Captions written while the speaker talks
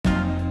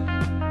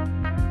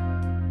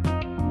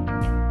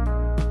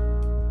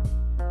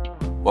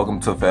Welcome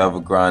to Forever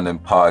Grinding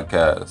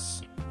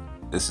Podcast.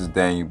 This is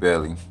Daniel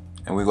Bailey,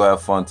 and we're going to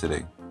have fun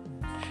today.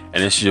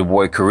 And this is your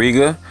boy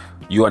Kariga.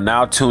 You are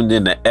now tuned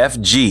in to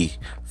FG,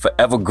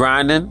 Forever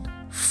Grinding,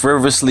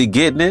 Frivolously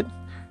Getting It,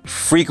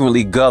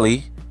 Frequently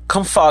Gully.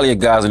 Come follow your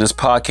guys on this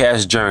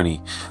podcast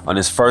journey on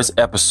this first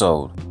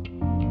episode.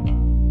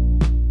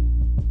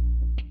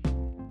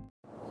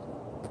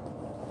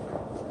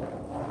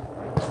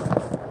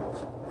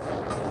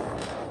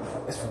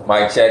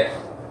 Mic check.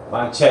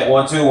 Mic check,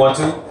 1 2 1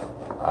 2.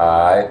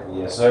 Alright.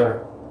 Yes,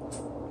 sir.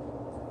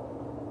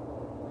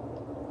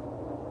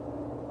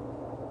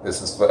 This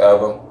is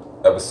Forever,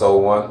 episode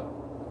 1.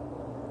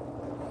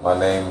 My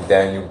name is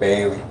Daniel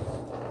Bailey.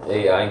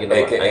 Hey, I ain't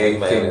getting AKA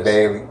King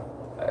Bailey.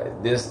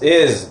 This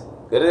is,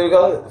 there we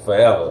go,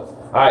 Forever.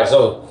 Alright,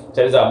 so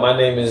check this out. My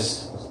name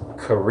is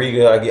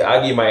Kariga.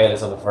 I give my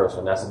edits on the first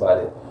one. That's about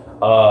it.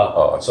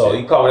 So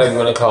you call me whatever you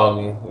want to call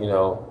me, you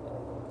know.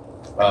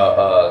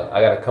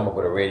 I gotta come up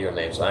with a radio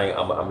name, so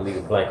I'm gonna leave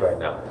it blank right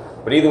now.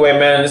 But either way,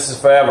 man, this is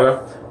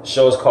Forever. The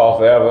show is called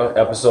Forever,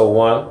 episode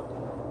 1.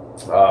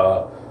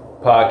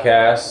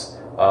 Podcast.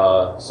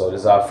 So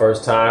this is our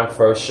first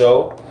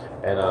show,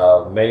 and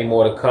many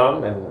more to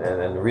come. And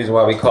the reason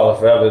why we call it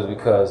Forever is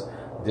because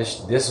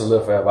this will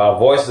live forever. Our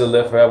voices will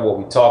live forever. What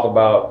we talk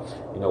about,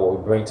 you know, what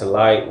we bring to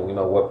light, you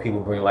know, what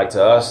people bring light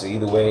to us. So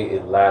either way,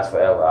 it lasts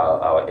forever.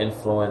 Our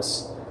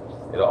influence,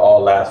 it'll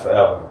all last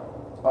forever.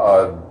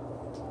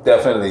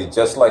 Definitely,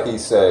 just like he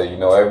said, you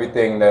know,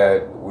 everything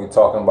that we're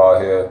talking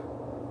about here,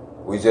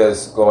 we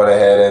just going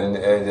ahead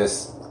and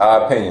just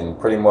our opinion,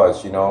 pretty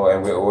much, you know,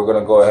 and we're going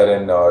to go ahead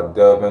and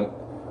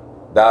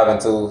dive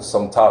into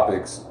some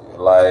topics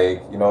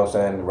like, you know what I'm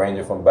saying,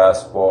 ranging from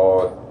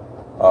basketball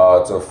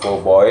to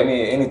football,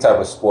 any type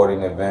of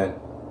sporting event,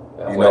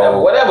 you know.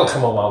 Whatever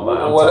come on my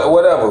mind.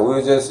 Whatever. We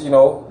were just, you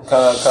know,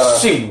 kind of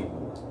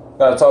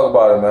talk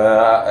about it,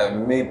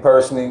 man. Me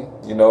personally,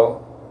 you know,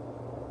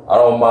 I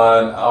don't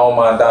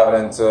mind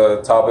diving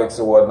into topics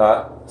or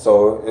whatnot.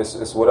 So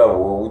it's whatever.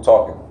 We're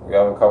talking. We're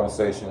having a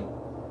conversation,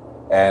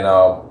 and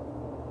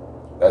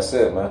that's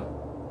it, man.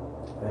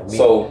 Me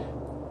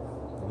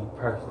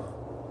personally.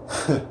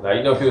 Now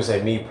you know people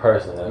say me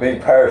personally. Me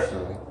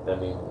personally. I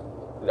mean,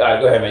 all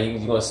right, go ahead, man.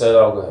 You gonna set it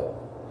off? Go ahead.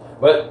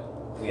 But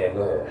yeah,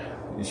 go ahead.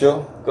 You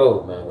sure?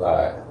 Go, man. Go all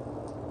right.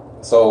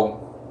 So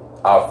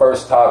our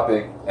first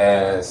topic,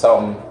 and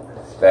something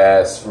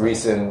that's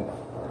recent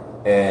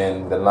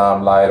in the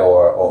limelight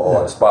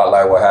or the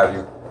spotlight, what have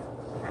you.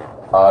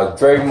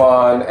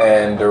 Draymond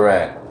and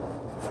Durant.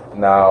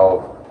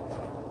 Now,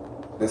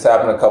 this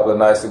happened a couple of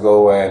nights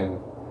ago, and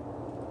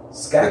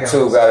the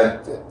two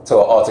got into an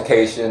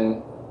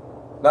altercation.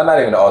 No, not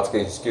even an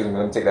altercation. Excuse me.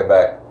 Let me take that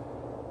back.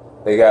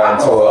 They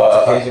got into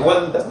altercation.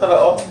 That's not an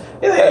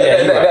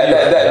altercation.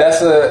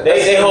 That's a.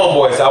 They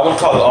homeboys. So I wouldn't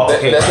call it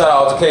altercation. That's not an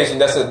altercation.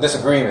 That's a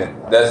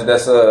disagreement.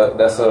 That's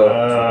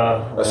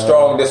a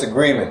strong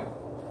disagreement.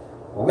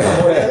 We don't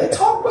know what they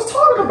was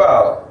talking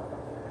about.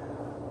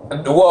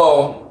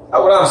 Well,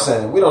 what I'm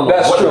saying, we don't know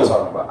what true. they were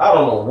talking about. I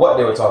don't know what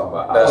they were talking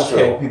about. I don't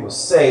care what people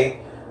say,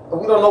 but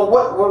we don't know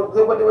what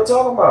they were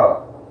talking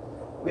about.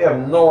 We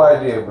have no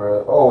idea,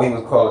 bro. Oh, he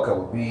was called a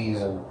couple B's,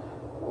 and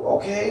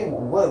okay,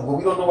 what? But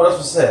we don't know what else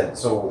was said.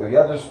 So if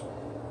y'all just, I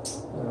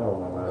don't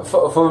know, man.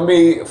 For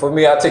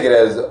me, I take it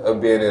as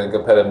being in a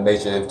competitive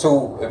nature. If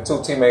two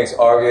teammates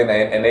arguing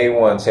and they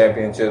won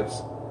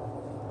championships,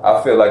 I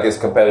feel like it's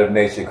competitive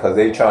nature because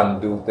they trying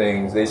to do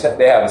things. They have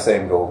the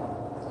same goal.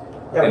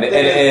 Yeah,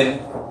 and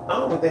I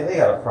don't think they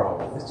got a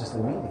problem. It's just the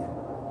media.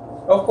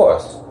 Of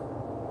course,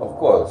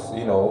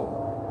 you know,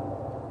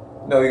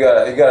 you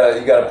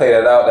gotta play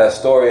that out. That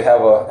story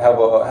have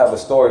a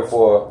story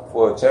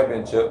for a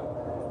championship,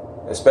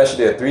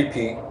 especially a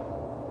 3-peat.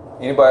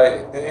 Ain't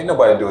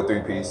nobody do a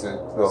 3-piece. My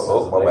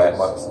bad,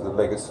 the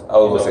Lakers. I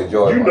was gonna say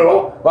Jordan. You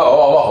know, my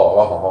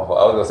fault.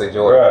 I was gonna say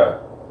Jordan. Bruh,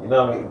 you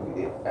know what I mean?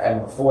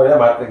 And before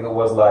them, I think it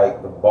was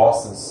like the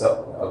Boston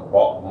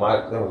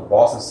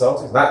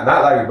Celtics. Not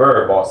Larry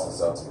Bird Boston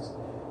Celtics.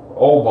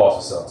 Old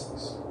Boston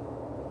Celtics.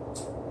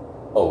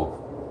 Oh.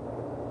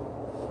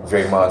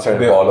 Draymond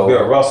turned the ball over.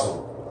 Bill Russell.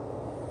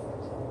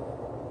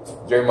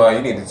 Draymond,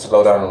 you need to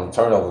slow down on the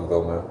turnovers,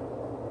 though, man.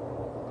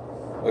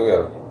 Look at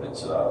him.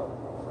 Chill out.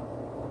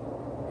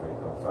 Drake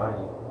gonna find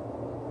you.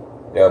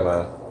 Yeah,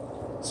 man.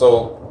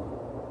 So,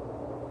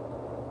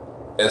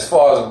 as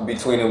far as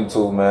between them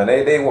two, man,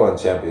 they won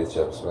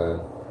championships, man.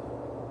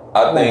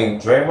 I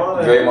think Draymond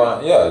and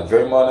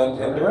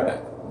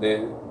Durant.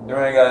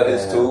 Durant got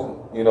his two,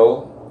 you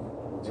know.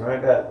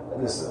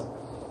 Listen.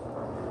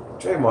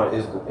 Draymond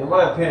is, in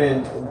my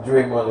opinion,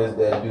 Draymond is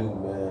that dude,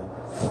 man.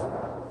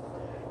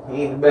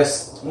 He ain't the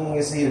best. He ain't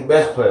gonna say he's the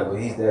best player, but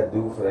he's that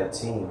dude for that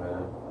team,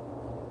 man.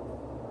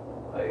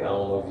 Like, I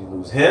don't know if you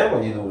lose him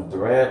or you lose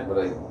Durant, but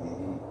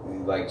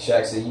like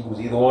Shaq said, you lose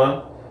either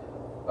one.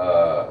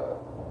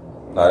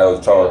 No, that was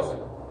Charles.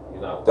 You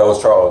know, that was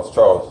Charles.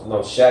 No,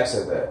 Shaq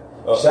said that.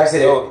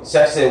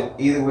 Shaq said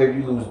either way, if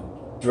you lose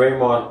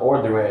Draymond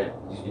or Durant,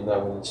 you're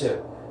not winning the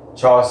chip.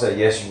 Charles said,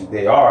 yes,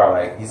 they are.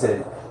 Like, he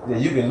said, yeah,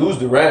 you can lose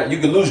Durant, you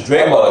can lose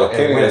Draymond.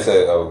 Kenny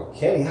said,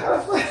 Kenny, how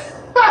the fuck?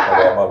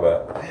 My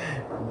bad.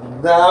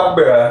 Nah,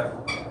 bruh.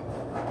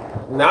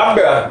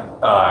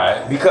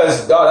 Alright.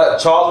 Because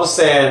Charles was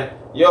saying,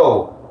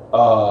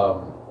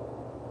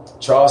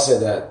 Charles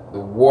said that the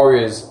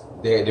Warriors,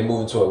 they're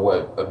moving to a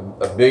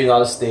 $1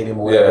 billion stadium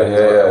or whatever.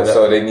 Yeah.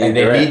 So they need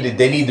Durant.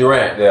 They need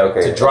Durant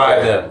to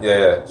drive them.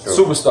 Yeah. True.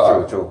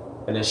 Superstar. True.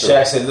 And then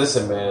Shaq said,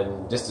 "Listen,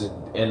 man, just to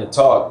end the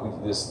talk,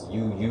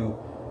 you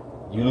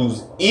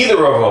lose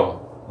either of them,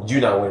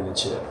 you're not winning the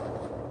chip."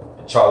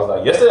 And Charles was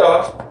like, "Yes, they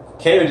are."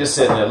 Kenny was just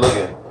sitting there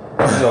looking.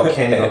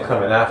 Kenny gonna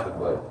come in after,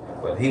 but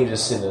he was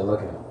just sitting there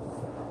looking.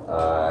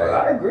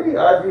 I agree,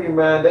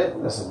 man.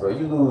 Listen, bro,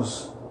 you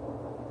lose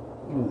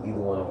either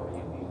one of them,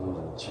 you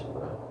losing the chip,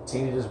 bro.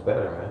 Team is just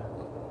better, man.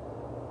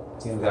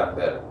 Team got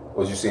better.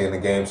 What you see in the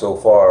game so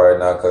far right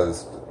now?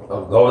 Because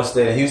Golden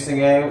State and Houston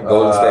game.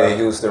 Golden State and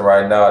Houston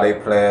right now, they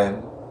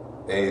playing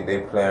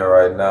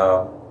right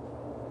now.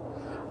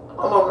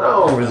 I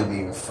don't really be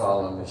even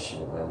following this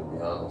shit, man. To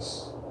be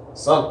honest,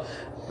 look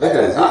at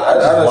this.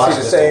 I don't see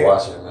the same.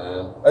 Watch it,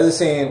 man. I just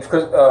seen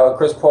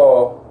Chris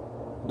Paul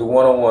do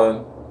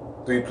 1-on-1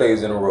 3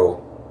 plays in a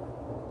row.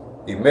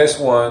 He missed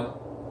one,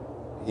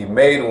 he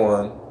made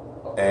one,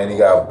 and he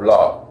got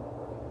blocked.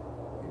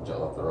 He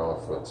jumped off the wrong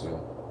foot too.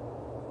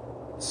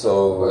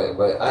 So,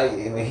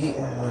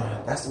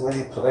 that's the way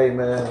they play,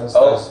 man.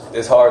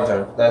 It's hard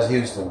turn. That's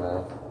Houston,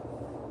 man.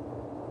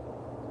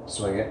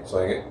 Swing it.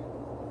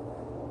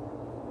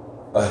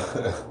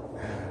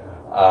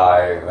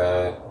 Alright,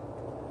 man.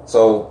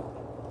 So,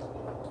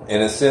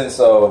 in a sense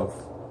of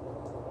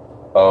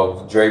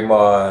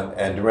Draymond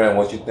and Durant,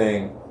 what you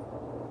think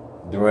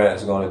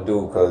Durant's going to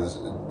do? Because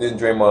didn't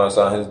Draymond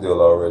sign his deal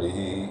already?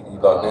 He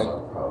locked in?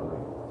 Probably.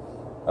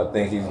 I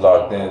think he's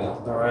locked in.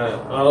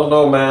 Durant. I don't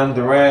know, man.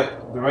 Durant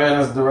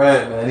is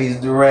Durant, man. He's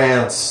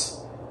Durant's.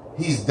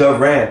 He's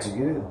Durant. You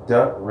get it?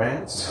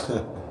 Durant's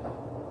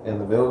in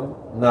the building?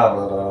 Nah,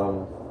 but I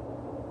don't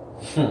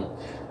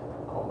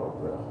know,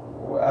 bro.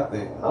 Well, I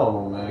don't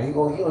know, man. He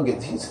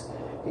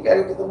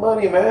gotta get the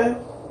money, man.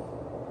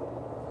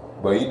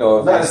 But if not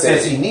in the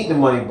sense he need the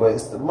money, but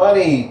it's the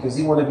money because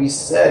he want to be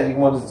set. He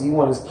want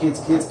his kids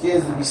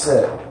to be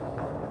set.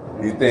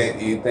 You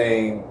think you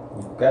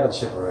got a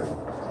chip already?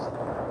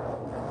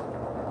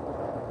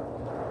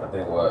 I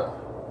think what?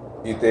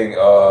 You think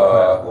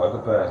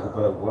good pass,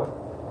 what?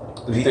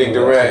 You think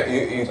Durant?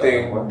 You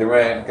think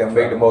Durant can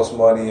make the most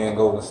money in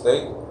Golden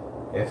State?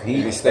 If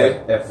he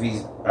stays, if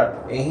he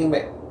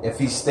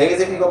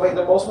gonna make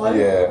the most money?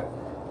 Yeah.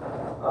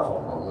 I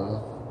don't know,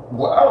 man.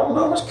 Well, I don't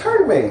know how much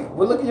Curry made.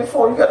 Well, look at your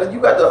phone. You got the you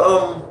man,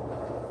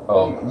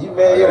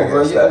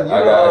 bro. I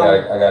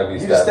gotta be.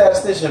 You the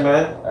statistician,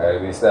 man. I gotta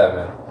be stat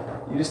man.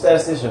 You the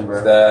statistician, bro.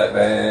 Stat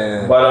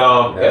man.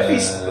 But if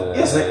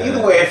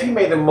either way, if he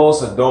made the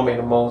most or don't make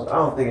the most, I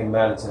don't think it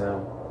mattered to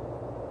him.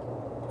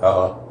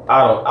 I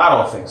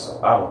don't think so.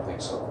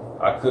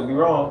 I could be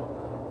wrong,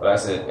 but I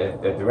said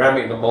if Durant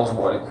made the most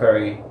more than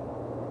Curry,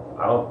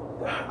 I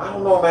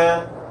don't know,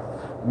 man.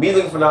 Me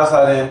looking from the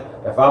outside in,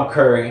 if I'm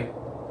Curry,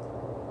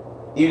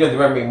 even if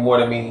Durant make more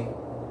than me,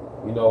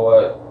 you know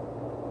what?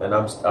 And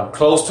I'm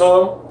close to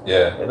him.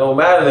 Yeah. It don't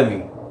matter to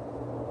me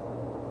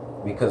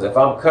because if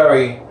I'm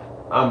Curry,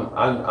 I'm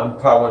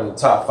probably one of the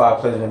top 5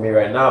 players in the NBA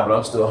right now, but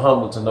I'm still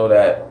humbled to know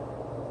that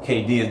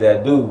KD is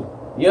that dude.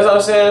 You know what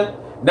I'm saying?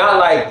 Not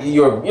like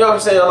you know what I'm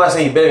saying? I'm not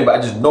saying you're better than me, but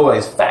I just know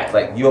it's fact.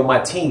 Like, you're my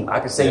team. I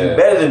can say you're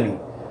better than me.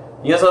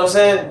 You know what I'm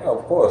saying? Yeah,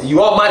 of course.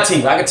 You are my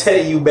team. I can tell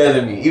you better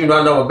than me, even though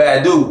I know I'm a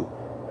bad dude.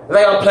 It's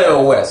like I'm playing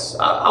with Wes.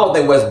 I don't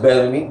think Wes is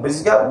better than me, but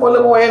he's got a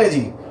little more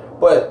energy.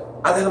 But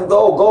I let him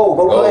go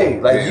play.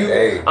 Like,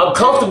 I'm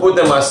comfortable with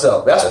them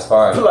myself. That's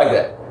fine. Put it like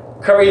that.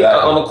 Curry,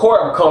 on the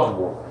court, I'm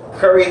comfortable.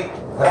 Curry,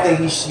 I think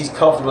he's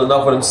comfortable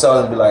enough with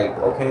himself to be like,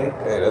 okay.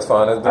 Hey, that's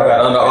fine. I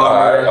got Under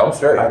Armour. I'm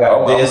straight. I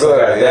got this. Good,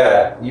 I got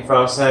that. You feel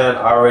what I'm saying?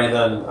 I'm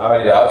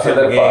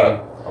pimping the game.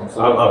 I'm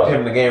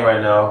pimping the game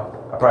right now.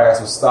 I probably got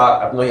some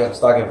stock. I know you have some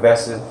stock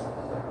invested.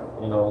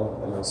 You know,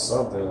 in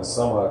some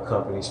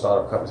company,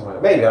 startup company.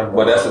 Maybe I'm.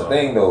 But that's the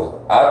thing,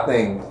 though. I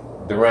think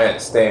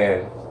Durant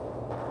staying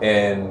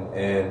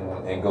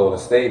in Golden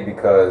State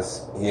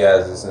because he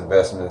has his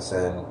investments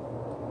in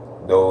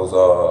those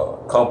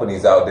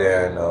companies out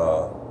there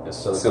in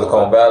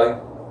Silicon Valley.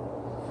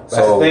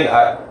 That's the thing.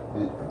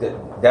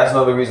 That's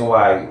another reason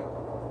why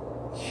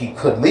he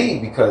could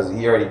leave because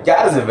he already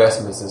got his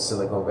investments in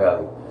Silicon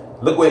Valley.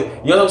 Look what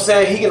you know what I'm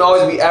saying. He can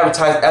always be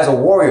advertised as a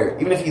warrior,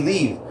 even if he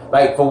leaves.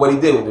 Like from what he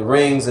did with the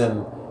rings,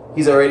 and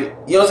he's already you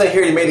know what I'm saying. He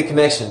already made the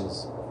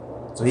connections,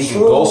 so he can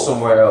go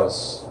somewhere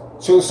else.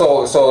 True.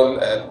 So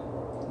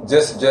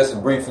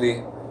just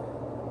briefly,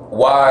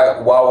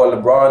 why would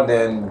LeBron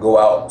then go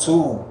out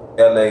to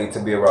LA to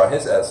be around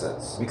his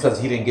assets? Because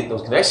he didn't get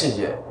those connections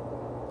yet.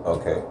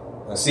 Okay.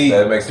 See,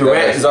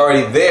 Durant is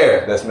already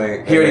there.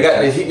 He already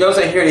got. You know what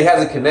I'm saying? He already has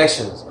the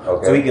connections,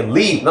 so he can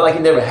leave. Not like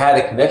he never had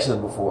the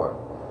connections before.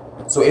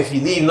 So if he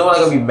leaves,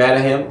 nobody's gonna be mad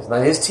at him. It's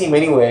not his team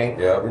anyway.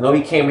 Yep. You know,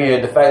 he came here.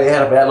 The fact they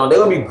had him for that long, they're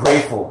gonna be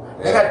grateful.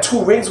 They got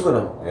 2 rings with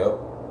him. Yep.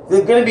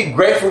 They're gonna be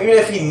grateful even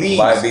if he leaves.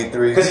 Might be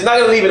 3. Because he's not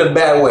gonna leave in a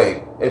bad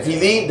way. If he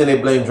leaves, then they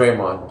blame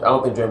Draymond. I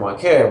don't think Draymond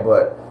cares,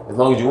 but as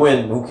long as you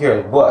win, who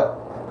cares? But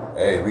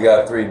hey, we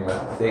got 3,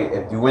 man.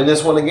 if you win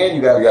this one again,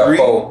 you got 3.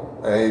 4.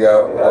 And you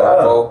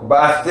got 4. But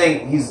I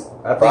think he's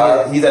at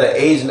an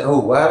age. Who?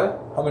 What happened?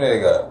 How many they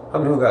got? How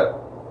many? Who got?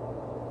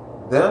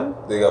 Them?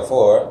 They got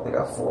 4. Right? They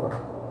got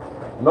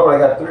 4. No, they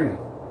got 3.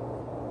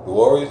 The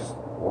Warriors?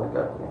 One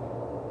got 3.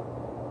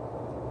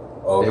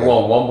 Okay. They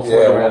won 1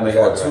 before the one. They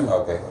got 2.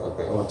 Okay.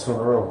 They won 2 in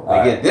a row.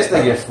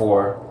 They get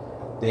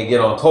 4. They get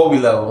on Kobe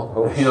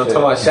level. You know, talking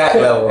about Shaq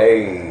level.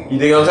 Hey. You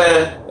think what I'm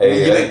saying?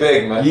 Hey, that's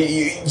big, man.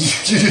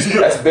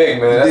 That's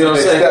big, man. That's you know what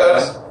I'm saying?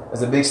 step.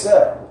 That's a big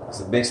step. It's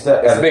a big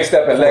step. It's a big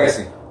step in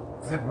legacy.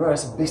 Bro,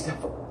 it's a big step.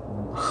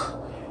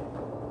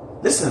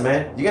 Listen,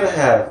 man. You're going to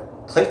have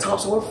Klay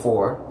Thompson with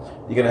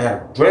 4. You're going to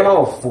have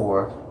Draymond with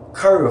 4.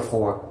 Curry with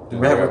 4.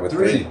 Durant with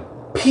 3.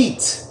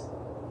 Pete.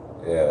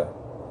 Yeah.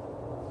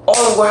 All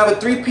of them going to have a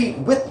 3-peat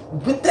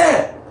with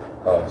that.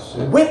 Oh,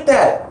 shit. With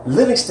that.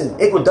 Livingston,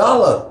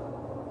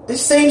 Iguodala. The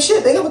same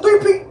shit. They have a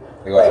 3-peat.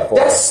 They gonna have 4.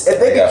 If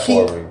they can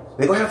keep, 4 rings.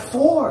 they're going to have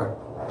 4.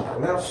 They're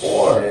going to have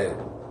 4. Shit.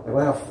 They're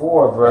going to have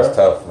 4, bro. That's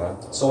tough,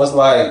 man. So it's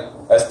like...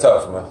 That's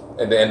tough, man.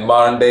 In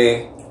modern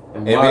day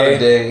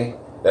NBA,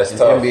 that's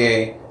tough.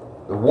 NBA,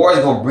 the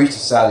Warriors going to breach the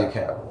salary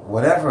cap.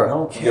 Whatever. I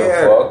don't care.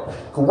 Give a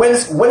fuck. When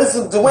is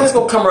it going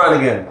to come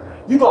around again?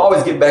 You can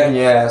always get back in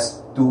your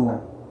ass through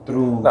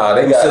Nah,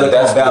 they got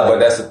Silicon Valley. but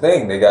that's the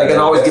thing. They can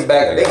always get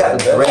back. They got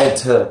the bread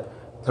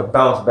to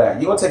bounce back.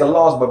 You're going to take a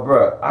loss, but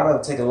bro, I'd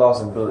rather take a loss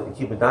and build it and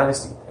keep a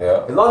dynasty.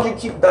 Yeah. As long as you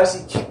keep a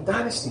dynasty, keep a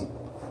dynasty.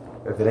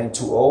 If it ain't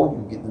too old,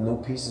 you get the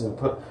new pieces and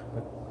put.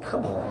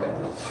 Come on, man.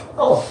 I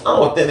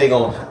don't think they're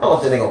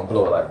gonna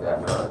blow it like that,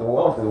 man. I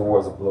don't think the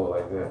Warriors will blow it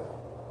like that.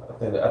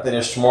 I think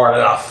they're smart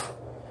enough,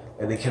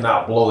 and they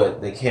cannot blow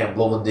it. They can't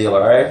blow the deal,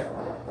 all right?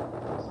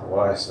 That's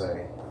what I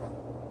say.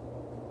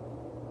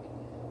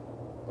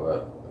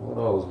 But who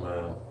knows,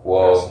 man?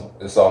 Well,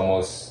 it's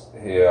almost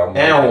here.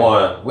 And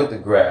one with the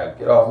grab.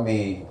 Get off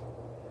me.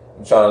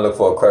 I'm trying to look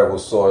for a credible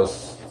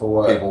source for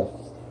what? People.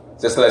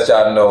 Just to let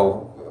y'all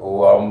know,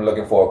 I'm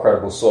looking for a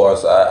credible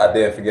source. I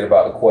didn't forget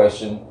about the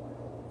question.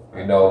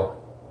 You know,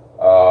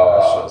 I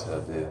sure as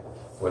hell did.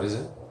 What is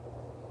it?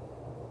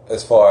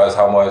 As far as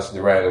how much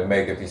Durant would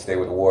make if he stayed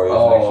with the Warriors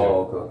next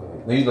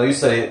year. Okay. You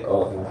say,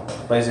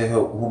 Play say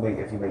who make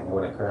if he make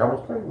more than Curry? How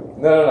much Curry make?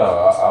 No.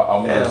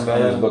 I'm just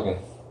looking.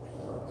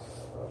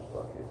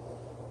 Fuck it.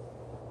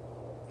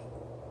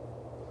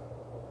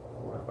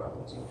 What about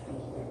what you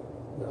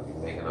gotta be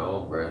making our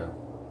own bread?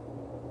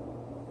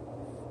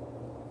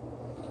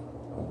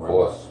 Of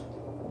course.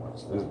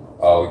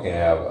 Oh,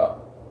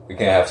 we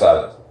can't have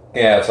silence.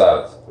 Can't have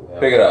silence.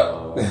 Pick it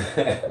up.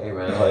 Hey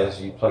man,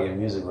 you plug your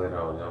music later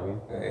on, you know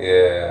what I mean?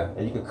 Yeah.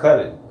 And you can cut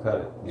it.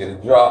 Get a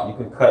drop. You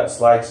can cut,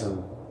 slice,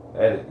 and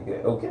edit.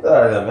 Get that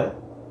out of there, man.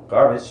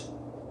 Garbage.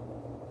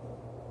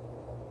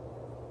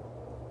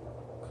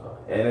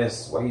 And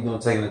it's why you doing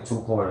taking the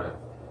 2-pointer?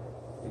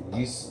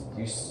 You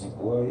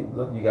boy,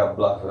 look, you got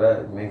blocked for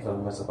that. You made for the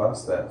mess up our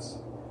stats,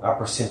 our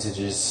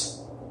percentages.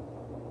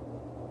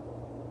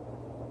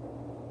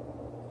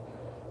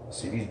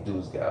 See, these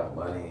dudes got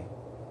money.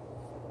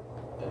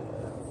 And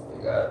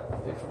they got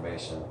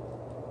information.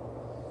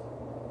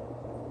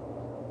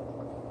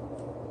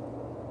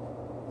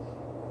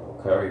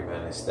 Curry,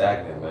 man, they're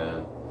stagnant,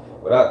 man.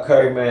 Without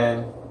Curry,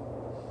 man,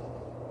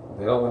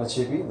 they don't win a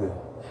chip either.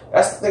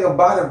 That's the thing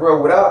about it,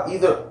 bro. Without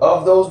either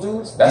of those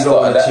dudes, you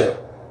don't win a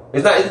chip.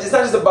 It's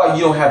not just about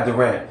you don't have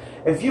Durant.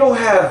 If you don't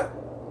have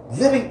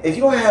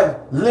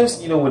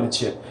Livingston, you don't win a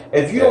chip.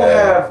 If you don't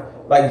have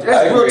that's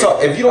real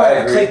talk. If you don't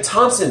have Klay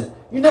Thompson,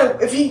 you're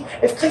not. If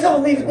Klay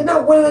Thompson leaves, they're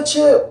not winning a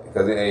chip.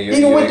 Because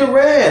even with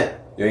Durant,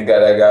 you ain't got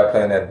that guy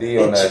playing that D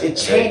on that. It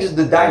changes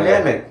the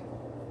dynamic.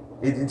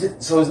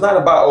 So it's not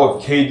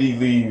about if KD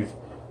leave,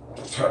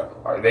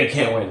 they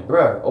can't win,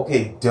 bro.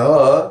 Okay,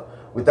 duh.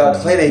 Without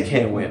Klay, they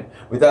can't win.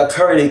 Without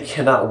Curry, they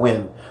cannot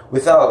win.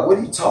 What are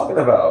you talking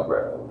about,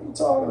 bro? What are you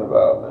talking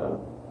about, man?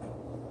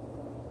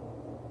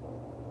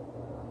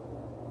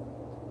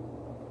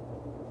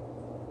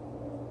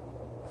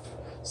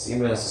 See,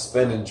 man,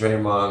 suspending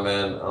Draymond,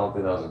 man, I don't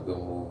think that was a good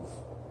move.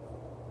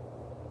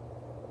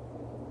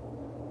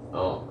 I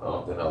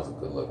don't think that was a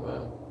good look,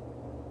 man.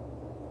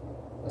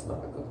 That's not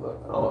a good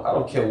look. I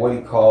don't care what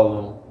he called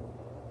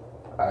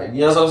him.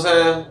 You know what I'm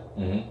saying?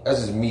 Mm-hmm. That's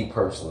just me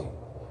personally.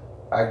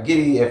 I get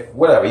it if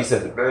whatever he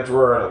said the bench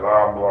word and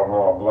blah blah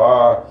blah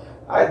blah.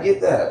 I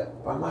get that,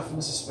 but I'm not going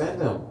to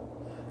suspend him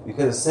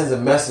because it sends a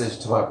message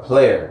to my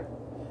player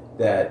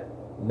that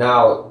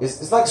now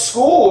it's like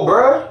school,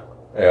 bruh.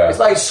 Yeah, it's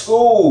like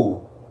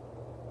school.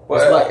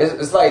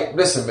 It's like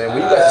listen, man. When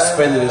you got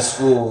suspended in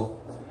school,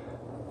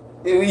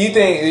 you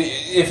think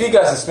if he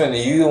got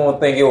suspended, you don't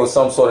think it was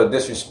some sort of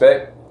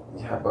disrespect?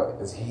 Yeah, but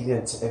he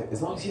didn't.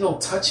 As long as he don't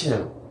touch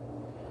him,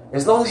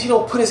 as long as he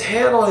don't put his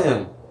hand on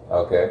him.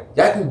 Okay.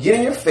 Y'all can get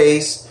in your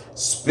face,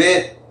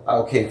 spit,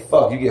 okay,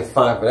 fuck, you get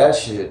fined for that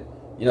shit.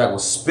 You're not gonna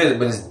spit it,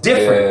 but it's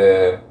different.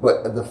 Yeah.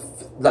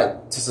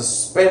 But to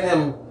suspend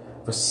him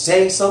for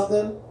saying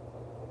something,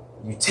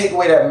 you take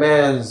away that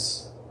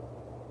man's.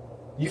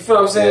 You feel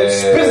what I'm saying? Yeah.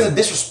 Spit is a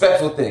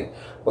disrespectful thing,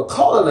 but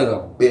calling a nigga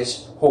a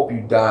bitch, hope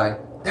you die.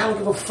 I don't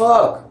give a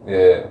fuck.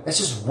 Yeah. That's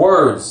just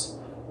words.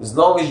 As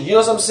long as you know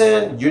what I'm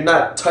saying, you're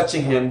not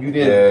touching him. You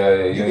didn't.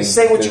 Yeah, you can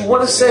say what you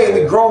want to say.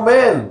 Yeah. We grown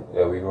men.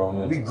 Yeah, we grown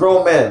men. We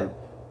grown men.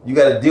 You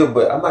got to deal.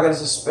 But I'm not gonna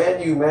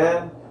suspend you,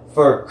 man,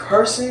 for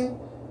cursing,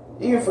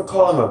 even for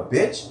calling him a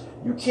bitch.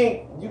 You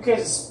can't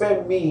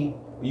suspend me.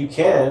 You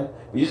can,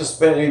 but you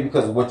suspend me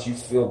because of what you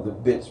feel the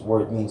bitch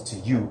word means to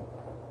you.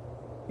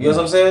 You know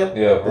what I'm saying?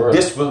 Yeah,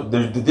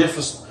 the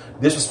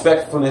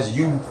disrespectfulness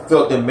you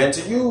felt it meant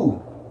to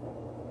you.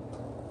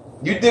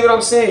 You dig what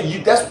I'm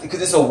saying? That's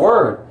because it's a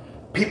word.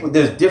 People,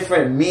 there's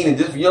different meaning.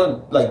 Different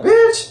young, like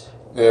bitch,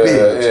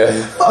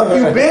 bitch, fuck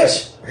you,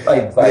 bitch,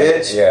 like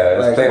bitch,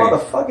 like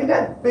motherfucking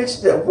that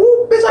bitch. That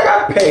woo, bitch, I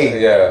got paid.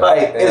 Yeah,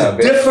 like it's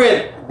bitch.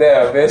 different.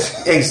 Damn,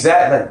 bitch.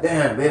 Exactly. Like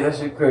damn, man, that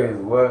shit crazy.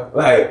 What?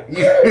 Like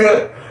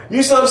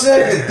you see what I'm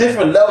saying? There's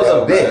different levels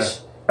of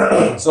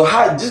bitch. So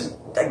how just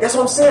like that's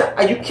what I'm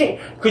saying. You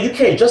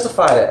can't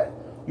justify that.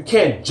 You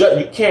can't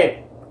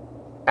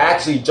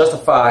actually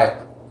justify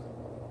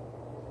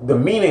the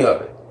meaning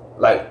of it.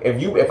 Like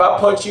if I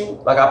punch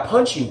you, like I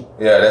punch you.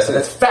 Yeah, that's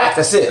fact.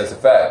 That's it. That's a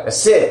fact.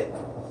 That's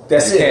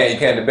it. You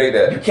can't debate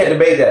that. You can't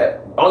debate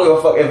that. I don't give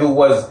a fuck if it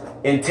was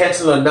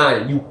intentional or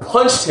not. You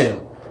punched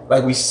him.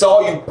 Like we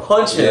saw you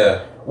punch him.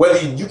 Yeah.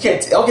 Whether you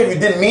can't. Okay, if you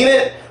didn't mean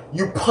it,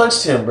 you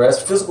punched him, bro.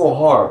 That's physical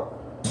harm.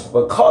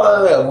 But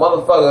calling a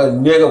motherfucker,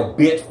 nigga,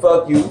 bitch,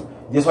 fuck you.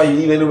 That's why you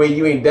leave anyway.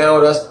 You ain't down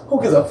with us. Who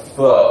gives a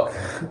fuck?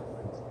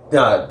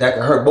 Nah, that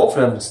can hurt both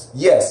of them.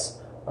 Yes,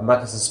 I'm not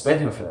gonna suspend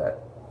him for that.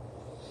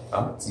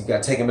 You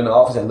gotta take him in the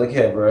office and look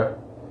here, bro.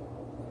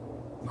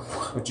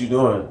 What you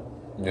doing?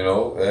 You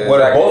know,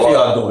 what are both of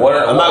y'all doing? One,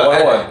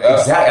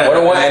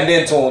 exactly. One, and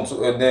then two,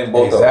 and then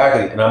both.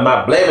 Exactly. And I'm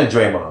not blaming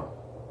Draymond.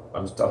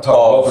 I'm talking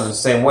both of them the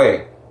same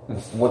way.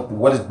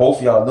 What is both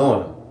of y'all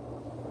doing?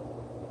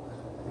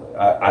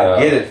 I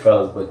get it,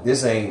 fellas, but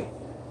this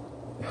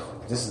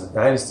is a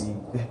dynasty.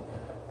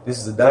 This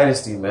is a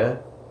dynasty, man.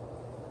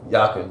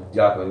 Y'all can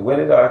win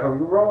it. Y'all can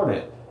ruin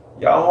it.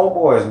 Y'all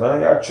homeboys, man.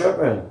 Y'all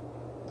tripping.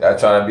 Y'all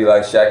trying to be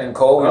like Shaq and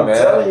Kobe, man. I'm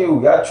telling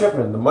you, y'all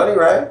tripping. The money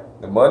right.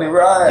 The money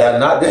right. Y'all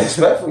not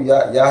disrespectful.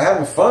 y'all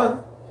having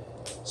fun.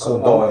 So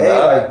don't,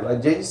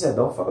 like Jay said,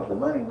 don't fuck up the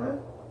money, man.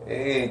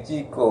 Hey,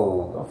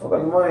 Chico. Don't fuck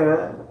up the money,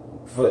 man.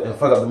 And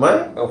fuck up the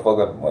money? Don't fuck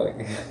up the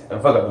money.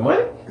 And fuck up the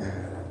money?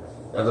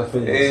 That's what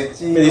Philly Hey,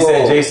 Chico. He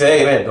said, Jay said,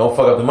 hey, man, don't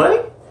fuck up the money?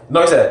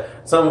 No, he said,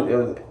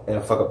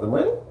 and fuck up the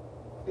money?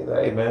 He's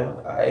like, hey, man,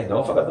 hey,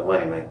 don't fuck up the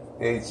money, man.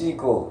 Hey,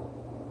 Chico.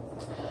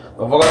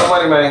 Don't fuck up the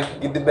money, man.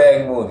 Get the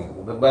bag money.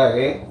 Get the bag,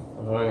 eh?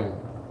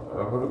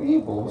 For the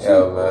evil.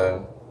 Yeah,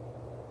 man.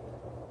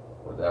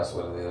 But that's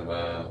what it is,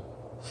 man.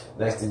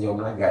 Next thing,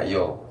 man, I got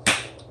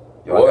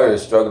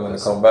Warriors struggling to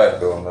come back,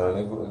 though,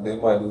 man. They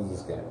might lose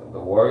this game. The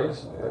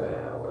Warriors?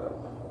 Yeah, whatever.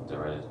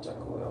 Durant is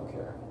Jackal. They don't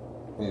care.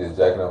 He just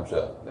jacking up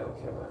shot. They don't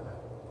care, man.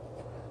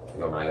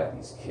 Man, I got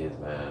these kids,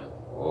 man.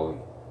 Whoa.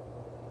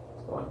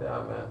 It's going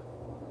down, man.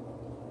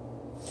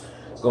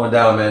 It's going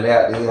down, man. They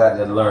out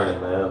there learning,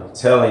 man. I'm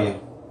telling you.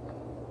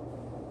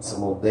 Some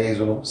more days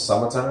with them.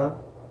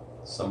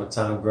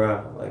 Summertime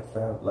grind. Like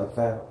Fab.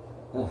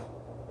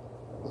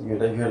 You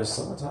heard the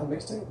summertime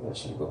mixtape? That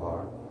shit go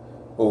hard.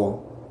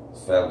 Who?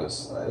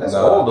 Fabulous. Like, that's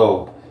old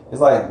though. It's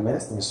like, man,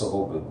 this thing is so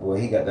old, but boy,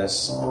 he got that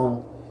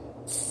song.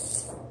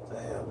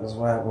 Damn, that's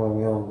what happened when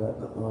we all got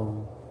the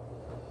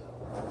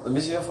let me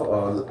see if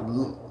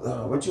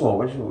what you want?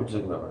 What you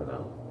looking up right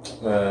now?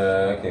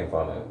 Man, I can't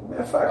find it.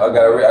 Man, fuck. I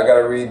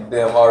gotta read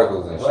damn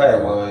articles and shit.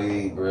 Right,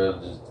 boy, bro,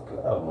 just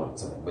I don't want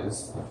to tell you, but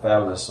it's a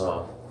fabulous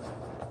song.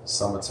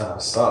 Summertime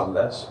something.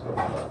 That's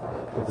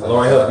with the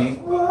Lauryn Hill beat.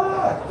 Well,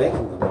 I think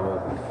with the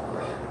Lauryn Hill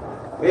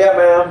beat. But yeah,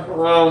 man.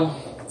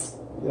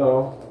 You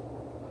know.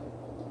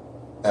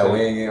 And we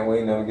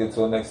ain't never get to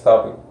the next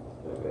topic.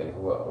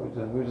 Well,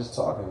 we're just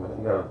talking, man.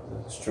 You gotta,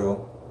 it's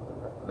true.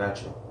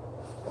 Natural.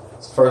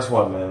 It's the first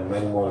one, man.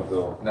 Many more to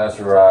go.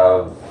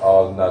 Natural,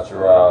 all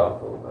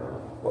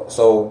natural.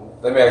 So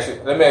let me ask you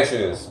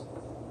this.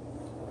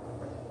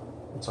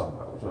 What you talking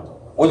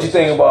about? What you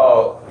think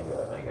about? I ain't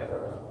got that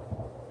right now.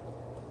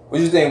 What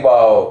you think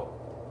about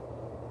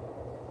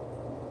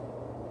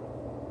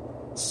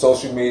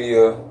social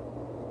media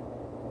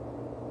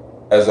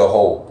as a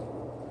whole?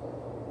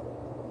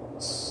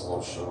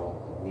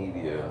 Social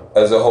media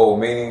as a whole,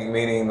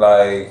 meaning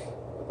like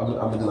I'm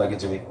gonna do like a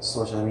Jimmy.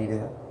 Social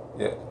media.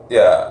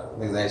 Yeah.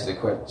 Let's answer the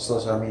question.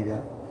 Social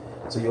media.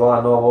 So you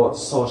all know about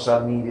social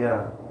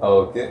media?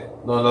 Okay.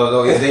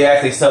 No. They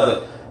actually sell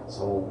it.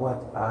 So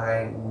what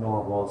I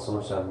know about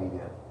social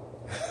media?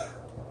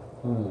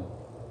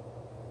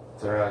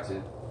 Right.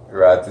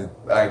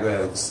 I go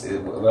ahead.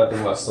 What I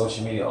think about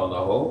social media on the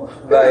whole?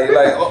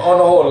 like on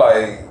the whole,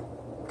 like,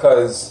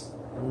 cause.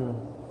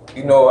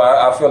 You know,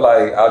 I feel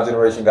like our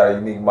generation got a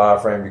unique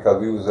mind frame because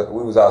we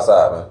was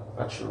outside, man.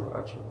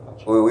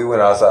 True. We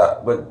went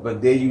outside.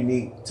 But they're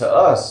unique to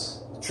us.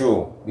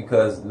 True.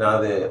 Because now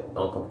they're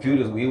on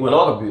computers. We went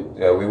on computers.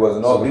 Yeah, we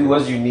wasn't on. So we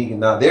was unique, and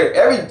now they're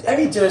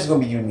every generation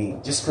gonna be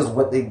unique just because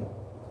what they.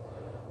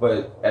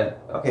 But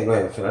okay, go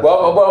ahead.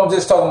 Well, I'm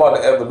just talking about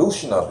the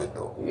evolution of it,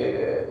 though.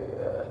 Yeah.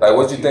 Like,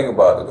 what you think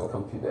about it, though?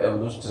 Computer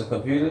evolution to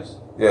computers.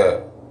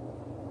 Yeah.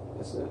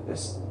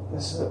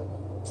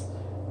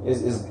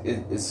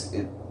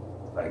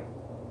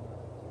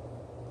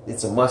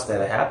 It's a must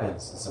that it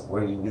happens. It's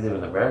where we live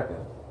in America.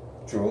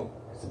 True.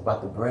 It's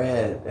about the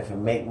bread. If it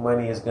make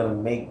money, it's gonna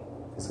make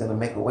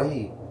a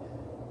way.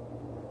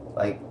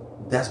 Like,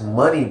 that's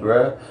money,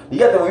 bruh. You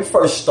got when we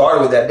first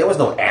started with that, there was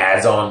no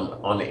ads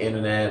on the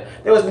internet.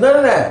 There was none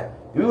of that.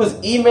 We was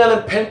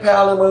emailing, pen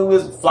paling when we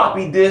was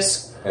floppy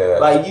disks. Yeah.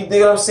 Like, you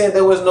dig what I'm saying?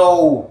 There was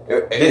no.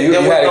 You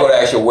had to go to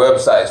actual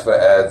websites for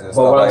ads and stuff like that.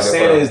 But what I'm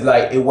saying is,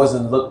 like, it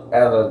wasn't looked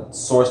at a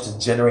source to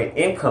generate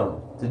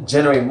income, to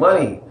generate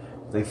money.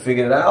 They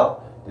figured it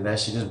out, then that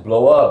shit just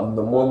blow up. And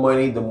the more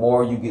money, the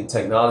more you get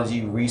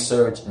technology,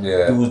 research,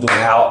 dudes doing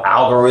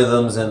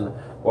algorithms, and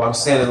what I'm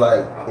saying is,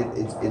 like,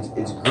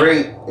 it's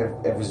great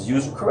if it's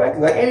used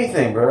correctly. Like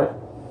anything, bro.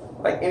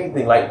 Like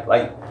anything. Like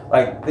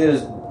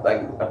there's,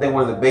 like, I think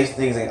one of the base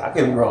things, and I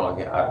could be wrong,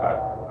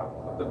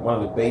 one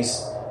of the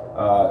base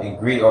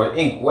ingredient or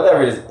ink,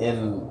 whatever it is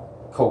in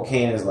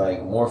cocaine is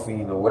like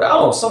morphine or whatever. I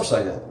don't know, some shit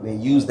like that. And they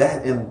use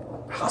that in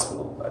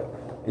hospital. Like,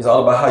 it's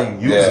all about how you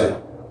use it.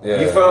 Yeah.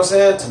 You feel what I'm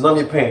saying? To numb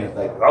your pain.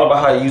 Like, all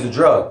about how you use the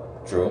drug.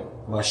 True.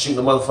 Am I shooting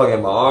a motherfucker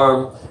in my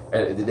arm?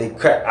 And did they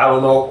crack? I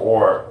don't know.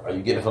 Or are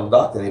you getting it from the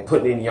doctor? They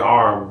put it in your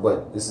arm,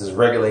 but this is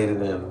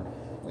regulated and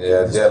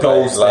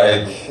dosed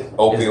like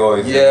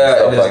opioids.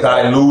 And it's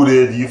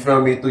diluted. You feel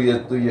me? Through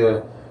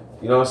your.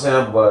 You know what I'm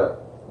saying? But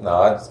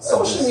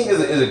social media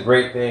is a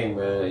great thing,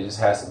 man. It just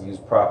has to be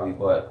used properly.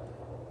 But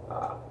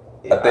I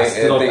think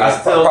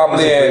it's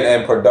properly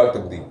and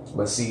productively.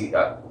 But see,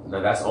 now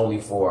that's only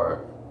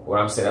for. What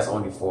I'm saying, that's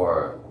only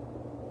for.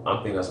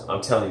 I'm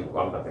telling you,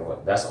 I'm not thinking.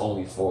 That's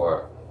only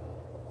for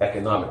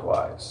economic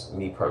wise,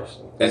 me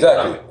personally.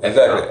 Exactly.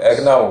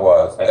 Economic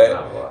wise. And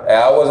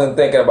I wasn't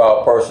thinking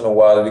about personal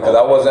wise because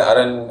I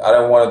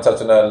didn't want to touch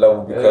on that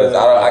level because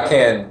I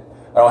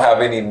don't have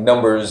any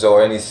numbers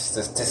or any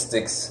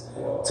statistics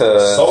to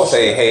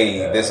say,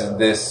 hey, this is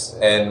this,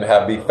 and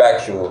be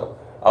factual.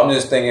 I'm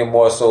just thinking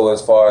more so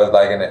as far as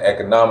like in an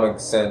economic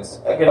sense,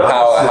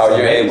 how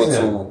you're able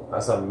to.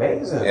 That's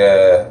amazing.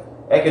 Yeah.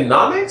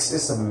 Economics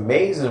is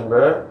amazing,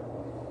 bro.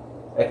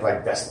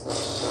 Like that's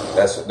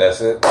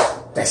it.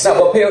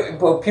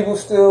 But people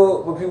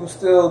still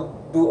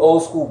do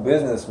old school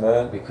business,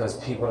 man. Because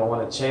people don't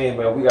want to change,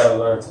 man. We gotta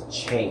learn to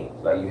change.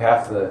 Like, you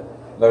have to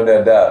learn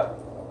to adapt.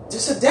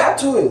 Just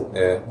adapt to it.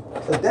 Yeah.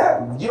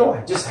 Adapt. You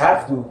don't just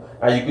have to.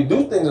 Now, you can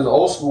do things in the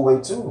old school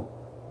way too,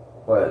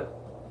 but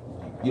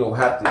you don't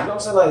have to. You know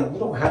what I'm saying? Like, you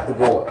don't have to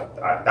go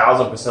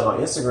 1,000% on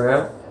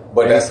Instagram,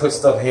 but that's put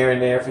stuff here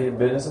and there for your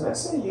business, and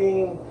that's it. You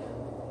ain't.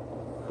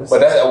 But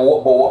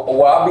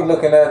what I'll be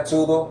looking at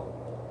too, though.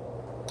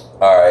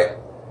 All right,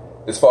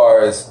 as far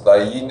as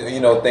like you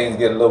know, things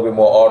get a little bit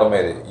more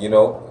automated. You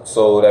know,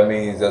 so that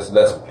means there's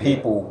less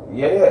people.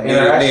 Yeah.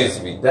 Needs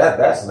to be.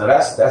 That's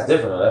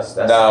different. That's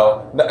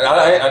now,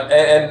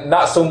 and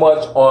not so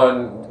much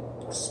on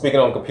speaking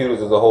on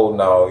computers as a whole.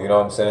 Now, you know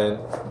what I'm saying,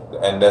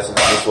 and that's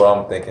what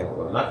I'm thinking.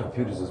 Well, not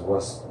computers is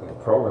what's the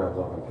programs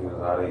on computers.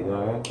 How they, you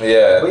know what I mean?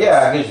 Yeah. But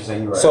yeah, I get you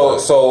saying you're right.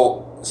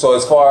 So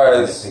as far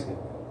as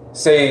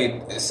say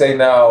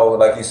now,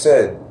 like you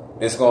said,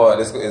 it's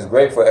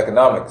great for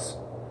economics.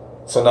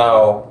 So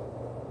now,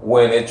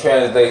 when it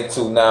translates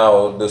to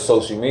now, the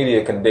social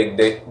media can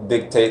dictate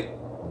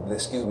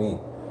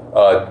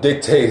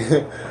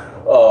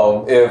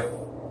if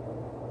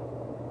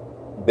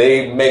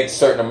they make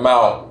certain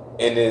amount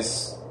in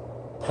this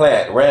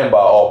plant ran by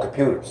all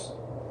computers.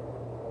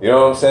 You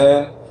know what I'm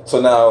saying?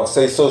 So now,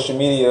 say social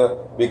media,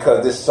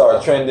 because this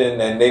started trending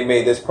and they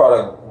made this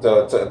product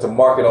to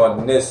market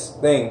on this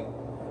thing.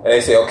 And they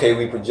say, okay,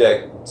 we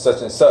project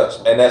such and such,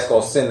 and that's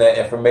gonna send that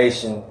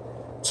information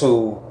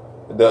to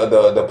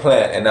the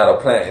plant, and now the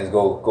plant is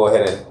go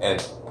ahead and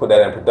put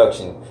that in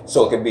production,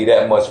 so it can be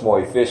that much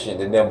more efficient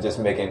than them just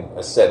making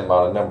a set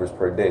amount of numbers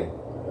per day.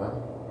 Yeah.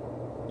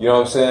 You know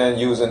what I'm saying?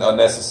 Using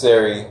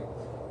unnecessary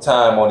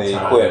time on the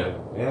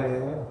equipment.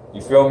 Yeah. You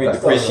feel me?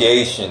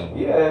 Depreciation.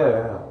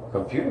 Yeah.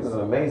 Computers is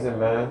amazing,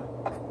 man.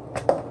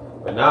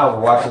 But now I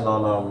was watching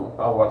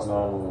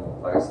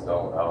on like I said, I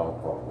don't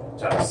know.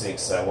 Channel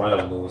 6, one of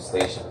the news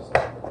stations,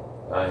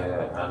 and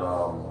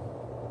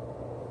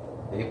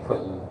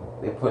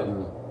they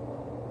putting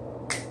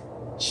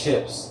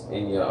chips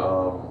in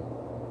your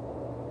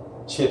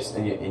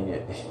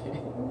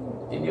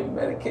in your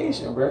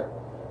medication, bro.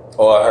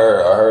 Oh, I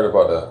heard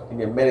about that. In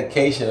your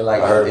medication,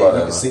 like you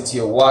can sync to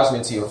your watch,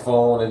 into your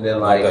phone, and then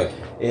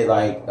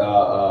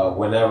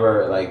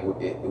whenever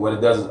what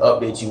it does is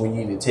update you when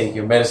you need to take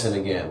your medicine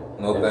again.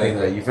 No thank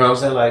you. You feel what I'm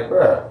saying, like,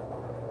 bro.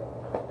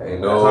 Hey,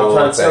 no, I'm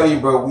trying to tell you,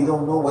 bro. We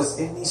don't know what's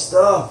in these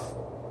stuff.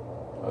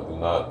 I do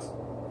not.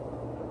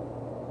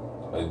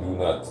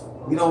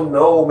 We don't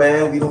know,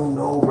 man. We don't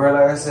know, bro.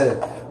 Like I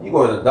said, you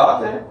go to the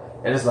doctor,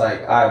 and it's like,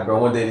 all right, bro.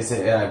 One day they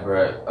say, all right,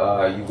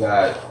 bro, you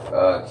got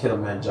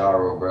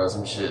Kilimanjaro, bro,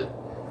 some shit,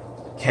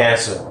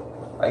 cancer.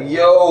 Like,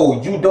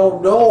 yo, you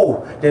don't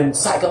know. Then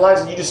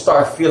psychologically, you just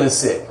start feeling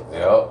sick.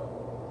 Yep.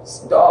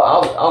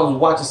 Dog, I was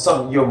watching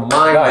something. Your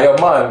mind, your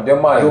mind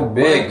big,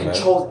 mind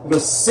controls your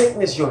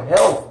sickness, your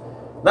health.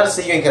 Not to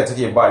say you ain't got to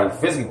take your body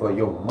physically, but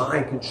your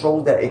mind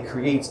controls that. It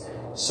creates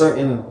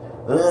certain,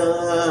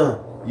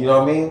 you know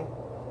what I mean?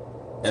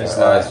 And it's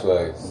like,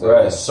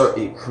 bro,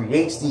 it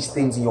creates these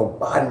things in your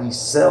body, these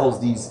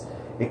cells,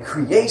 it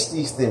creates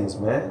these things,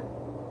 man.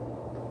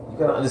 You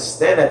gotta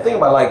understand that. Think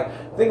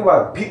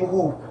about people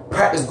who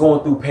practice going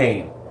through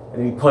pain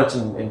and they be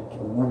punching and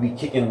will be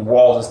kicking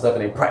walls and stuff,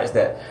 and they practice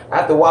that.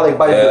 After a while, they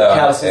body get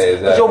calluses.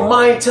 Exactly. But your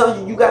mind tells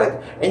you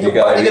gotta, and your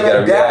body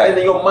gonna adapt, and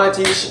then your mind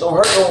tells you shit don't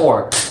hurt no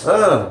more.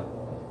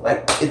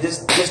 Like it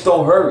just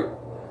don't hurt.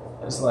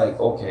 It's like,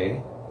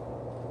 okay,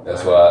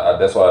 that's what I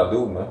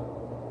do, man.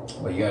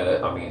 But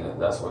yeah, I mean,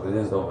 that's what it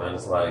is, though, man.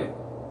 It's like,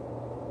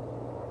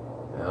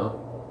 you know,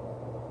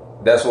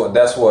 that's what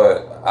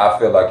I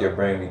feel like your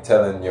brain be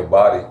telling your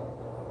body.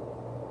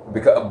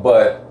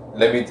 But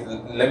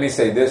let me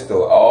say this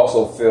though. I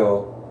also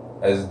feel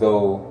as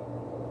though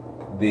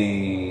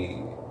the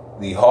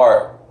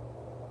heart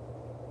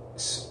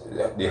sends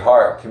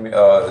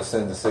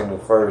the signal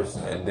first,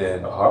 and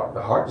then the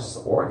heart is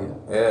an organ.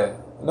 Yeah,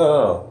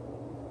 no.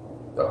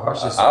 The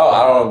heart's just.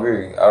 I don't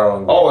agree.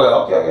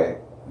 Oh, okay.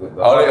 The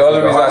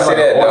only reason I say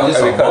that is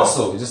a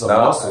muscle. It's just a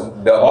muscle.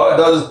 All it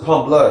does is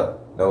pump blood.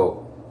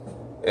 No,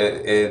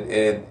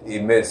 it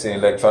emits an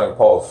electronic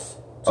pulse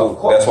too. Of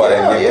course, that's why they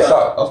give the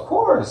shock. Of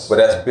course, but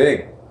that's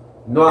big.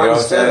 No, I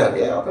understand that.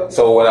 Yeah, okay.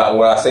 So when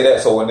I say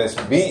that, so when it's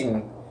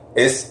beating,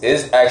 it's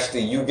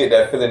actually you get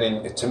that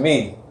feeling in, to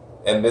me,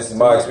 and this is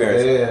my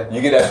experience. Yeah.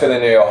 You get that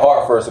feeling in your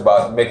heart first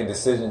about making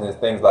decisions and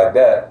things like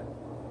that,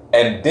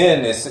 and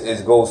then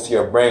it goes to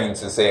your brain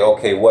to say,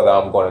 okay, whether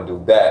I'm going to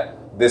do that,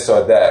 this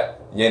or that.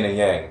 Yin and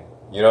yang,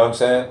 you know what I'm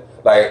saying?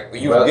 Like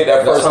you get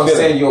that first feeling.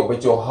 Saying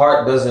but your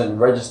heart doesn't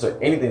register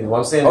anything. What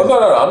I'm saying. Oh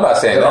no, I'm not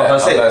saying that. I'm not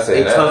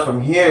saying it comes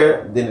from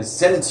here, then it's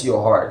sent it to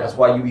your heart. That's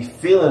why you be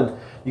feeling.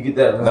 You get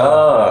that.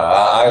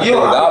 I think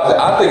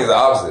it's the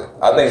opposite.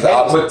 I think it's the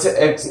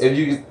opposite. If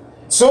you,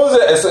 soon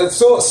as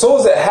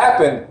it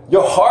happened,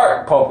 your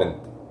heart pumping.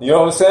 You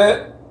know what I'm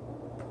saying?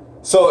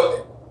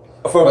 So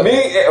for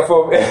me,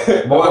 but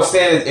what I'm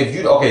saying is, if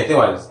you think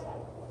about this.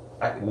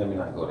 Let me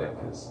not go there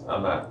because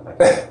I'm not. Go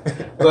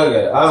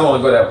ahead. I don't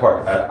want to go that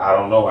part. I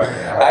don't know.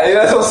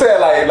 That's what I'm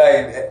saying.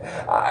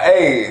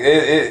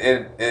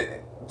 Hey,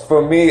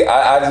 for me,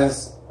 I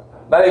just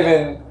not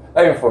even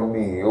for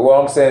me. What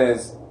I'm saying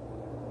is,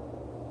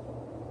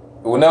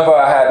 whenever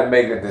I had to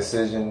make a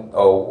decision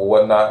or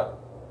whatnot,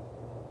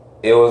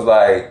 it was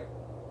like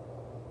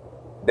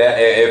that.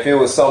 If it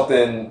was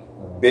something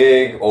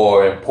big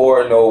or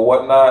important or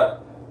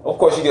whatnot, of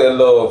course you get a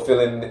little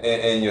feeling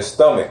in your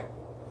stomach.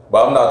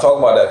 But I'm not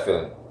talking about that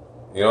feeling.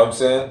 You know what I'm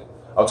saying?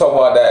 I'm talking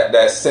about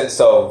that sense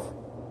of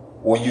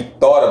when you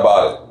thought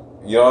about it.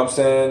 You know what I'm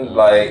saying?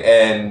 Like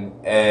and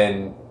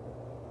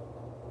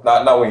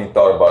not when you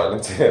thought about it. Let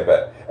me take it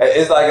back.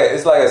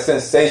 It's like a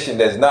sensation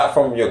that's not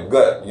from your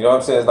gut. You know what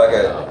I'm saying? It's like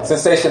a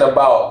sensation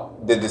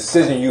about the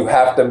decision you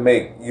have to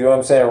make. You know what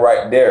I'm saying?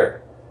 Right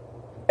there,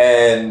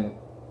 and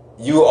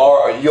you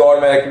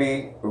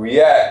automatically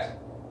react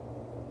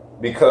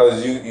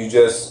because you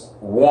just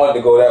want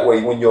to go that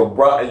way when your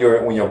brain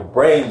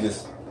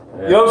just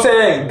you know what I'm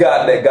saying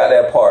got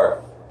that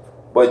part,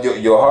 but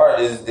your heart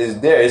is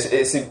there.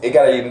 It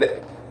got a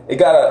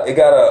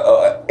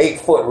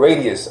 8-foot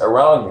radius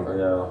around you.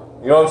 Yeah.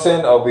 You know what I'm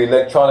saying, of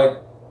electronic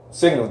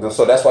signals.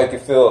 So that's why you can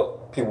feel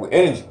people's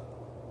energy.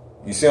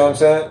 You see what I'm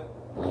saying?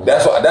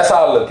 That's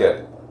how I look at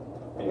it.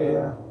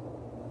 Yeah.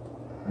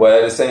 But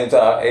at the same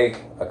time, hey,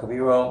 I could be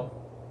wrong.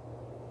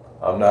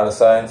 I'm not a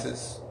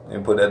scientist.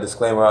 And put that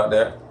disclaimer out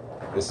there.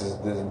 This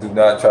do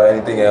not try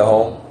anything at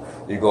home.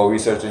 You go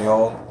research on your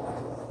own,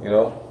 you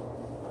know.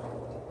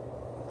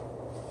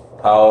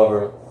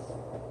 However,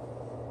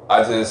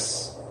 I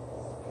just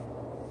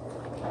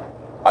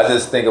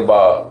think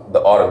about the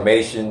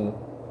automation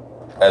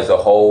as a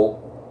whole,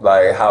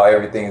 like how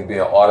everything's being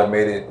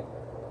automated.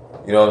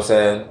 You know what I'm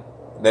saying?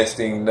 Next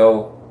thing you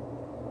know,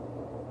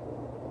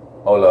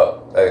 hold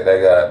up, I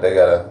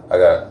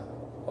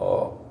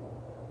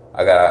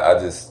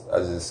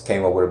just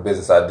came up with a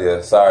business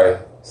idea. Sorry,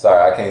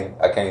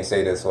 I can't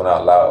say this one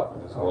out loud.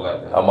 Just hold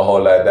that down. I'm gonna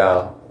hold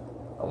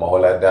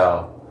that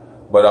down.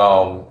 But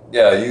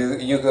yeah,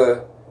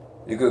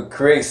 you could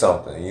create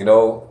something, you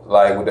know,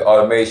 like with the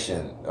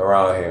automation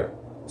around here.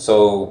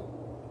 So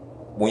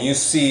when you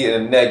see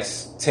in the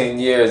next 10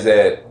 years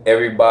that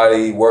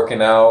everybody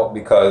working out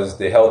because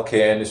the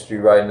healthcare industry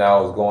right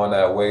now is going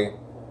that way,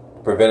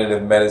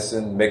 preventative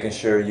medicine, making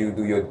sure you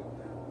do your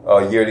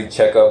yearly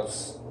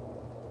checkups,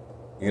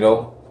 you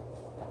know.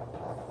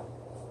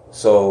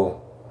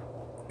 So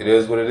it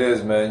is what it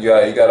is, man. You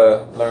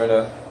gotta learn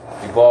to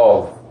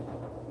evolve.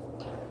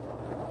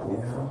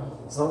 Yeah.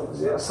 Some people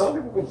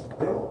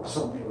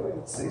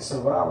they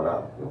survive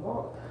without the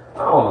ball. I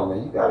don't know,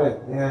 man. You gotta,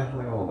 yeah. I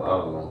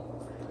don't know.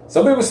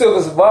 Some people still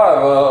can survive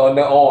on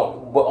their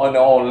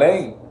own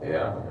lane.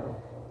 Yeah.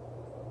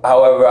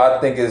 However, I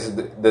think it's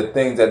the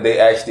things that they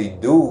actually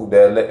do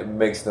that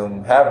makes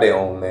them have their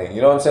own lane.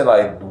 You know what I'm saying?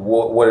 Like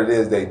what it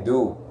is they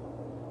do.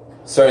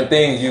 Certain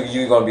things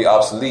you're gonna be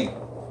obsolete.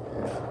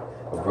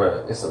 But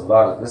bro, it's a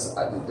lot of this.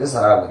 This is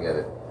how I look at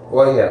it.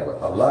 Well, yeah,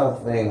 but a lot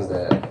of things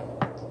that,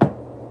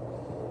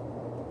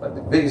 like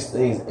the biggest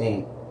things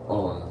ain't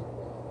on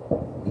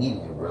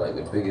media, bro. Like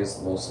the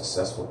biggest, most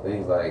successful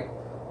things, like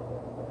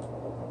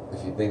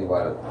if you think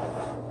about it,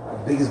 the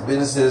biggest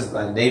businesses,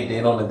 like they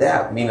don't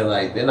adapt. Meaning,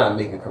 like they're not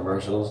making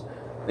commercials.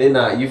 They're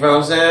not. You feel what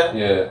I'm saying?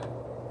 Yeah.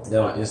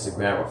 They're on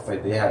Instagram or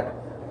Facebook.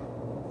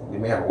 They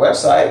may have a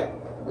website,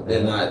 but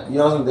they're not. You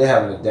know what I'm saying? They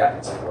haven't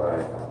adapted to it,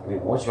 right? I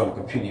mean, once you're on the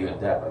computer, you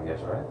adapt, I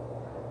guess, right?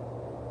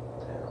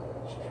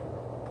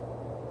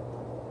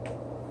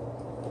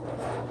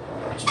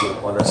 Once you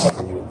get on that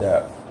something, you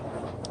adapt.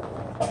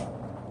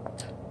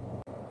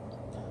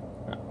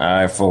 All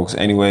right, folks.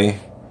 Anyway,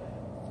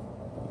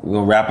 we're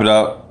gonna wrap it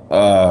up.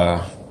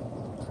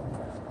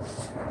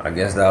 I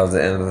guess that was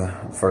the end of the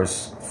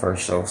first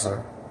show,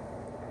 sir.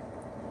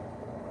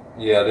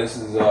 Yeah, this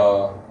is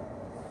the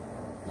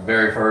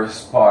very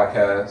first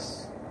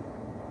podcast.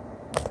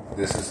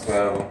 This is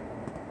forever.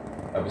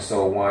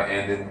 Episode 1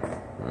 ending.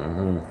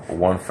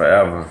 One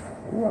forever.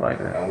 Ooh, I like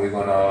that. And we're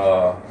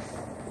gonna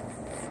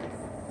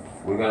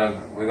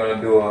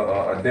do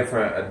a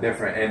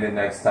different ending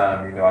next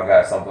time. You know, I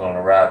got something on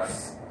the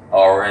wraps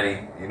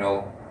already. You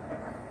know,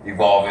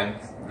 evolving.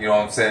 You know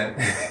what I'm saying?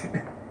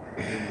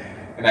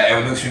 In that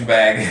evolution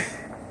bag.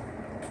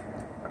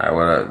 All right,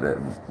 well,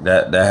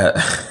 that.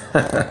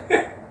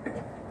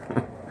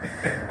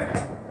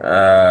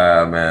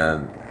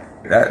 Man,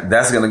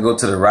 that's gonna go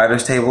to the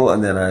writers' table,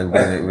 and then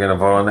we're gonna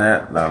vote on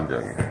that. No, I'm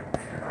joking.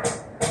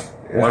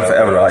 One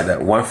forever, I like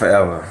that. One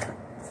forever.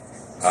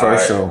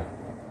 First show.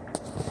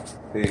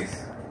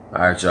 Peace.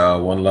 All right,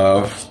 y'all. One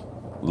love.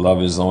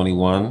 Love is only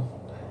one,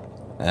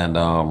 and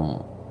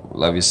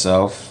love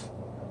yourself.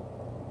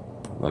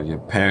 Love your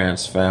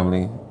parents,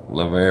 family.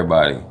 Love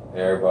everybody.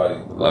 Everybody.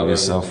 Love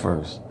yourself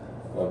first.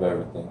 Love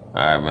everything. All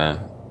right, man.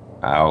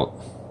 Out.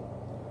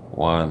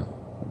 One.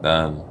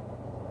 Done.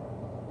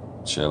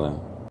 Chilling.